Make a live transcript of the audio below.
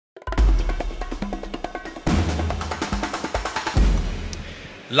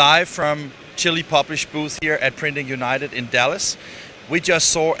live from Chili Publish booth here at Printing United in Dallas. We just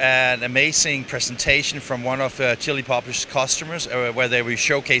saw an amazing presentation from one of Chili Publish's customers where they were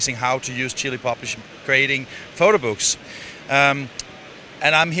showcasing how to use Chili Publish creating photo books. And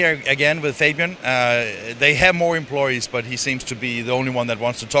I'm here again with Fabian. They have more employees, but he seems to be the only one that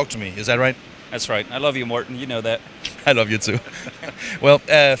wants to talk to me. Is that right? That's right. I love you, Morten. You know that. I love you too. Well,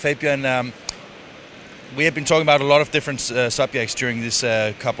 Fabian, we have been talking about a lot of different subjects during this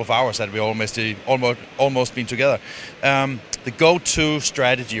couple of hours that we almost been together. The go-to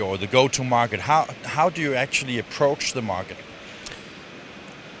strategy or the go-to market, how do you actually approach the market?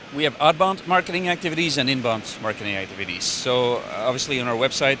 We have outbound marketing activities and inbound marketing activities. So obviously on our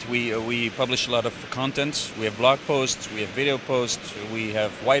website we publish a lot of content. We have blog posts, we have video posts, we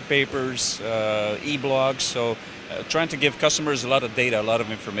have white papers, e-blogs. So trying to give customers a lot of data, a lot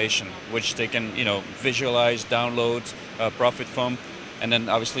of information, which they can visualize, download, profit from. And then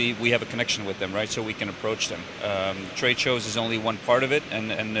obviously we have a connection with them, right? So we can approach them. Trade shows is only one part of it,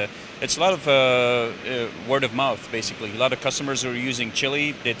 and it's a lot of word of mouth, basically. A lot of customers are using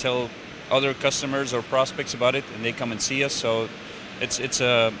Chili. They tell other customers or prospects about it, and they come and see us. So it's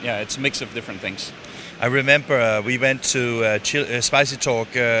a mix of different things. I remember we went to Spicy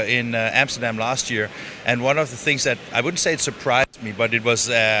Talk in Amsterdam last year, and one of the things that I wouldn't say it surprised me, but it was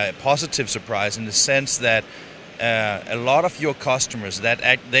a positive surprise in the sense that a lot of your customers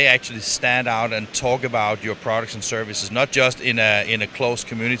they actually stand out and talk about your products and services, not just in a closed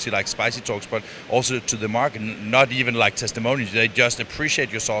community like Spicy Talks, but also to the market. Not even like testimonials. They just appreciate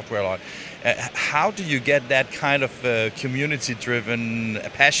your software a lot. How do you get that kind of community-driven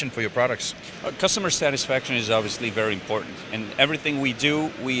passion for your products? Customer satisfaction is obviously very important, and everything we do,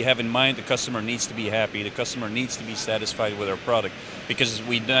 we have in mind the customer needs to be happy, the customer needs to be satisfied with our product, because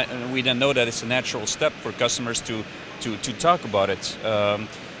we then know that it's a natural step for customers to talk about it.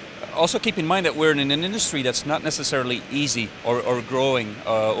 Also keep in mind that we're in an industry that's not necessarily easy or growing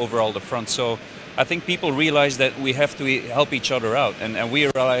overall the front. So I think people realize that we have to help each other out, and we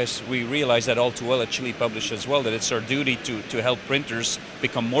realize that all too well at Chili Publish as well, that it's our duty to help printers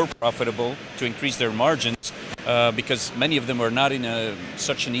become more profitable, to increase their margins, because many of them are not in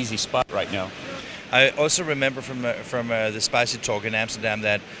such an easy spot right now. I also remember from the Spicy Talk in Amsterdam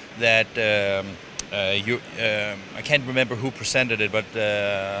that I can't remember who presented it, but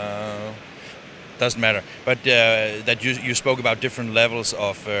doesn't matter. But that you spoke about different levels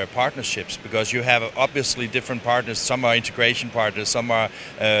of partnerships, because you have obviously different partners. Some are integration partners, some are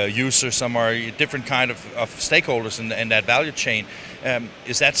users, some are different kind of stakeholders in that value chain.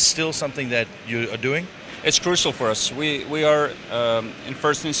 Is that still something that you are doing? It's crucial for us. We are, in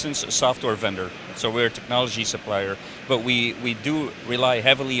first instance, a software vendor. So we're a technology supplier, but we do rely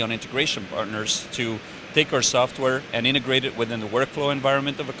heavily on integration partners to take our software and integrate it within the workflow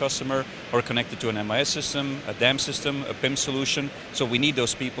environment of a customer, or connect it to an MIS system, a DAM system, a PIM solution. So we need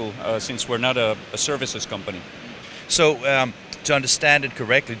those people since we're not a services company. So to understand it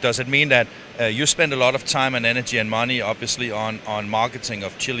correctly, does it mean that you spend a lot of time and energy and money, obviously, on marketing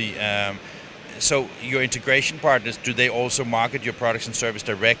of Chili? So your integration partners, do they also market your products and service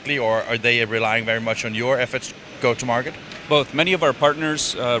directly, or are they relying very much on your efforts to go to market? Both. Many of our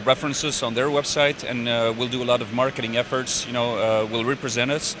partners reference us on their website, and will do a lot of marketing efforts. Will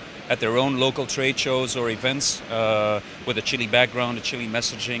represent us at their own local trade shows or events with a Chili background, a Chili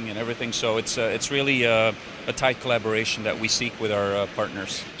messaging, and everything. So it's really a tight collaboration that we seek with our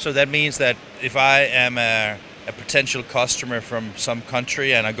partners. So that means that if I am a potential customer from some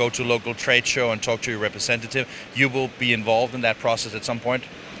country and I go to a local trade show and talk to your representative, you will be involved in that process at some point?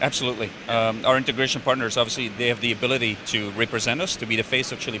 Absolutely. Our integration partners, obviously, they have the ability to represent us, to be the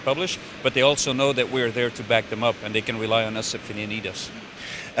face of Chili Publish, but they also know that we're there to back them up, and they can rely on us if they need us.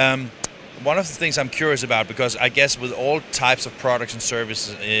 One of the things I'm curious about, because I guess with all types of products and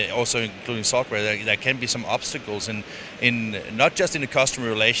services, also including software, there can be some obstacles in not just in the customer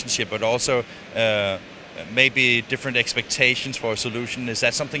relationship, but also maybe different expectations for a solution. Is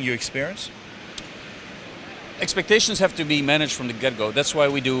that something you experience? Expectations have to be managed from the get-go. That's why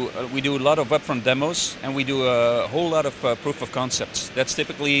we do a lot of upfront demos, and we do a whole lot of proof of concepts. That's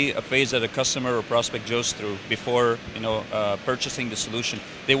typically a phase that a customer or prospect goes through before purchasing the solution.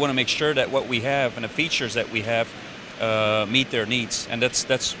 They want to make sure that what we have and the features that we have meet their needs, and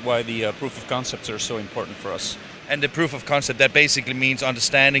that's why the proof of concepts are so important for us. And the proof of concept, that basically means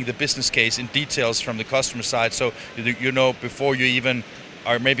understanding the business case in details from the customer side, so before you even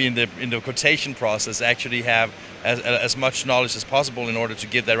are maybe in the quotation process, actually have as much knowledge as possible in order to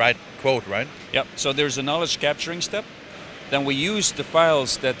give the right quote, right? Yep. So there's a knowledge capturing step. Then we use the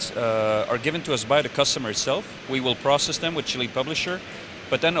files that are given to us by the customer itself. We will process them with Chili Publisher.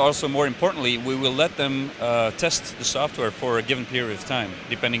 But then also, more importantly, we will let them test the software for a given period of time,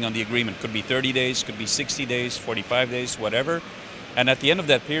 depending on the agreement. Could be 30 days, could be 60 days, 45 days, whatever. And at the end of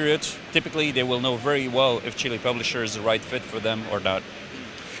that period, typically they will know very well if Chili Publisher is the right fit for them or not.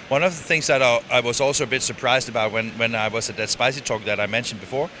 One of the things that I was also a bit surprised about when I was at that Spicy Talk that I mentioned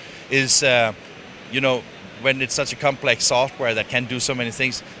before is, when it's such a complex software that can do so many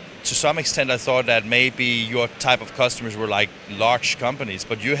things, to some extent I thought that maybe your type of customers were like large companies,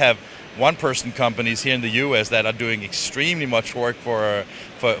 but you have one-person companies here in the US that are doing extremely much work for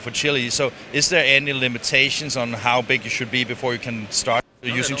Chili. So is there any limitations on how big you should be before you can start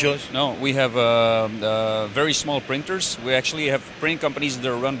using Chili? No, we have very small printers. We actually have print companies that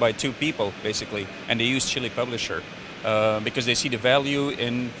are run by 2 people, basically, and they use Chili Publisher. Because they see the value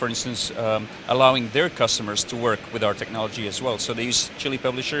in, for instance, allowing their customers to work with our technology as well. So they use Chili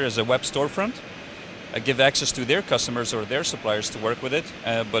Publisher as a web storefront, give access to their customers or their suppliers to work with it.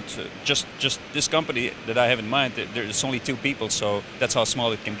 But just this company that I have in mind, there's only 2 people, so that's how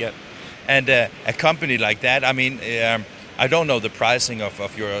small it can get. And a company like that, I mean, I don't know the pricing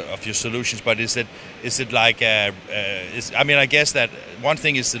of your solutions, but is it like I mean, I guess that one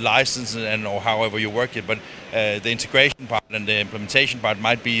thing is the license or however you work it, but the integration part and the implementation part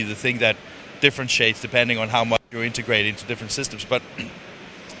might be the thing that differentiates depending on how much you integrate into different systems. But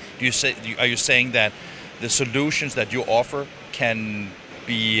are you saying that the solutions that you offer can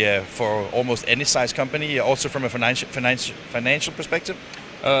be for almost any size company, also from a financial perspective?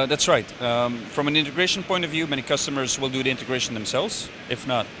 That's right. From an integration point of view, many customers will do the integration themselves. If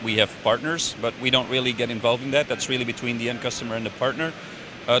not, we have partners, but we don't really get involved in that. That's really between the end customer and the partner.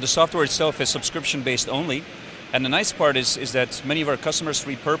 The software itself is subscription-based only. And the nice part is that many of our customers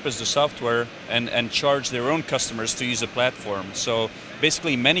repurpose the software and charge their own customers to use the platform. So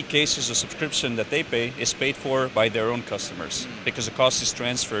basically, in many cases, the subscription that they pay is paid for by their own customers because the cost is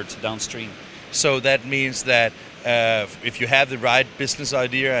transferred downstream. So that means that if you have the right business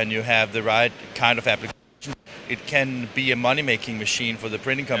idea and you have the right kind of application, it can be a money-making machine for the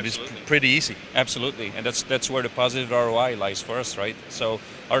printing companies. Pretty easy. Absolutely, and that's where the positive ROI lies for us, right? So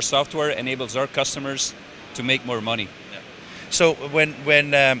our software enables our customers to make more money. Yeah. So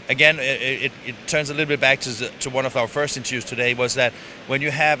when again, it turns a little bit back to one of our first interviews today, was that when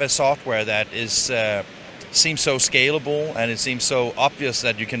you have a software that is seems so scalable and it seems so obvious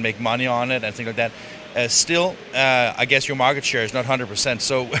that you can make money on it and things like that, still, I guess your market share is not 100%.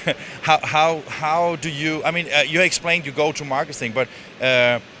 So how do you? I mean, you explained your go-to-market thing, but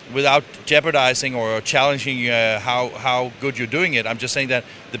without jeopardizing or challenging how good you're doing it, I'm just saying that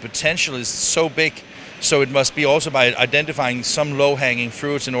the potential is so big. So it must be also by identifying some low-hanging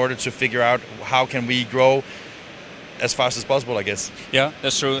fruits in order to figure out how can we grow as fast as possible, I guess. Yeah,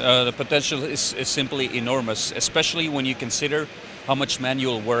 that's true. The potential is simply enormous, especially when you consider how much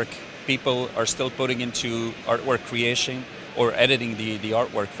manual work people are still putting into artwork creation or editing the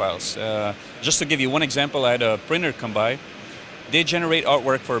artwork files. Just to give you one example, I had a printer come by. They generate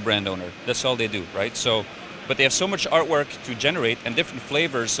artwork for a brand owner. That's all they do, right? So, but they have so much artwork to generate and different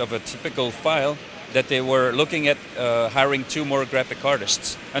flavors of a typical file that they were looking at hiring 2 more graphic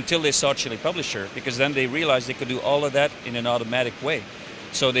artists until they saw Chili Publisher, because then they realized they could do all of that in an automatic way.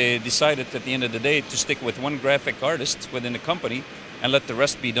 So they decided at the end of the day to stick with 1 graphic artist within the company and let the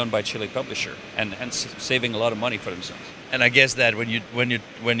rest be done by Chili Publisher, and hence saving a lot of money for themselves. And I guess that when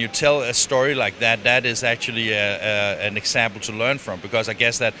you tell a story like that, that is actually an example to learn from, because I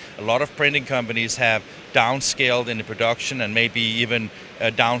guess that a lot of printing companies have downscaled in the production and maybe even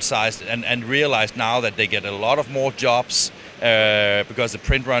downsized and realized now that they get a lot of more jobs because the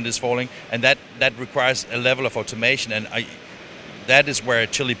print run is falling, and that requires a level of automation, and that is where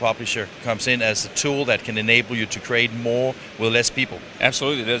Chili Publisher comes in as a tool that can enable you to create more with less people.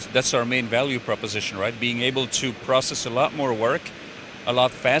 Absolutely, that's our main value proposition, right? Being able to process a lot more work a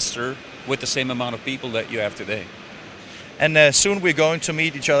lot faster with the same amount of people that you have today. And soon we're going to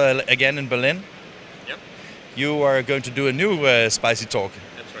meet each other again in Berlin. Yep. You are going to do a new Spicy Talk.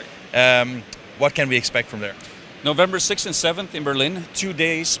 That's right. What can we expect from there? November 6th and 7th in Berlin, 2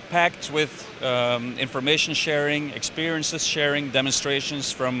 days packed with information sharing, experiences sharing,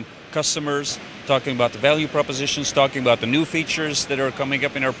 demonstrations from customers, talking about the value propositions, talking about the new features that are coming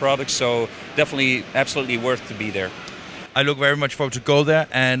up in our products. So definitely, absolutely worth to be there. I look very much forward to go there,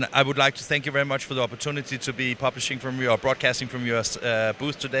 and I would like to thank you very much for the opportunity to be publishing from your, broadcasting from your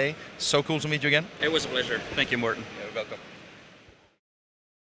booth today. So cool to meet you again. It was a pleasure. Thank you, Morten. You're welcome.